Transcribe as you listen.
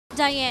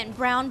Diane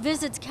Brown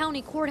visits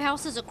county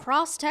courthouses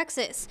across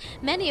Texas,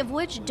 many of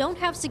which don't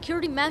have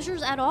security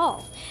measures at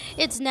all.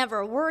 It's never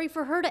a worry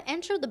for her to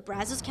enter the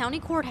Brazos County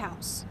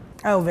Courthouse.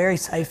 Oh, very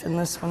safe in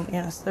this one,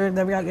 yes. They've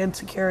got good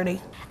security.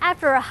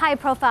 After a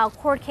high-profile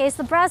court case,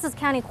 the Brazos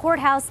County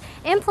Courthouse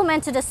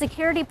implemented a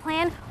security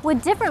plan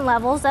with different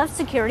levels of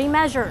security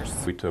measures.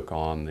 We took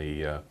on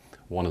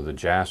one of the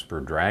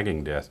Jasper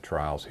dragging death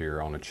trials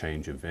here on a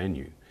change of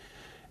venue.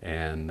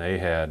 And they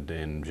had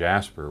in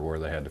Jasper, where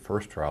they had the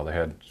first trial, they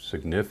had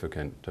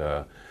significant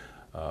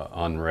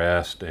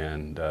unrest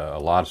and a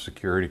lot of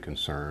security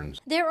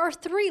concerns. There are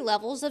 3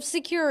 levels of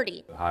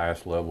security. The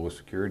highest level of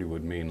security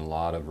would mean a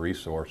lot of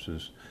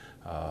resources,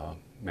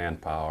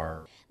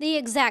 manpower. The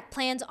exact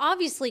plans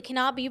obviously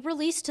cannot be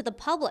released to the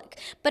public,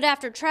 but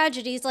after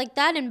tragedies like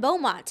that in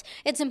Beaumont,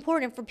 it's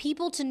important for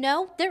people to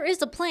know there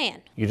is a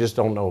plan. You just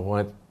don't know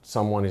what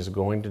someone is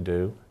going to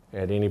do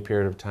at any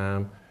period of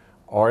time,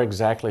 or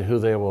exactly who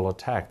they will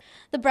attack.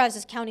 The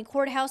Brazos County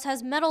Courthouse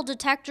has metal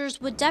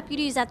detectors with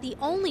deputies at the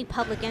only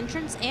public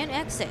entrance and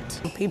exit.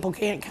 People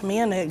can't come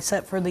in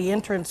except for the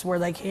entrance where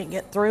they can't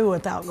get through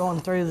without going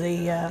through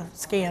the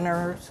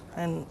scanners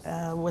and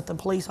with the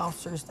police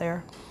officers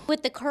there.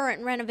 With the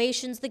current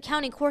renovations, the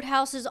county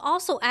courthouse is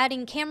also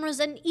adding cameras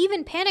and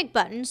even panic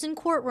buttons in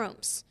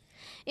courtrooms.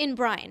 In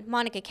Bryan,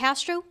 Monica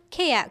Castro,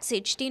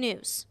 KXHD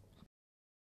News.